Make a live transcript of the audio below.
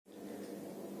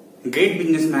Great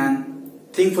businessmen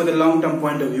think for the long-term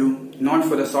point of view, not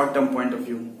for the short-term point of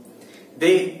view.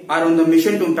 They are on the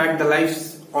mission to impact the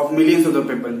lives of millions of the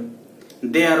people.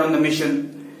 They are on the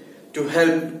mission to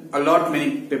help a lot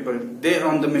many people. They are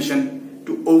on the mission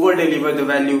to over-deliver the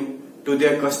value to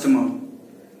their customer.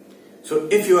 So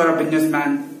if you are a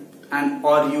businessman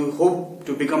or you hope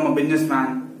to become a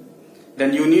businessman,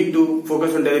 then you need to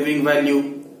focus on delivering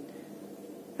value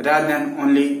rather than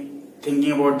only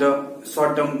thinking about the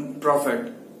short-term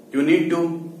profit. You need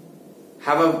to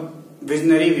have a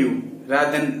visionary view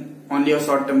rather than only a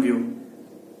short-term view.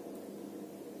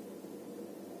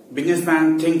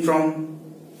 Businessmen think from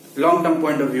long-term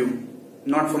point of view,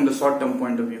 not from the short-term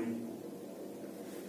point of view.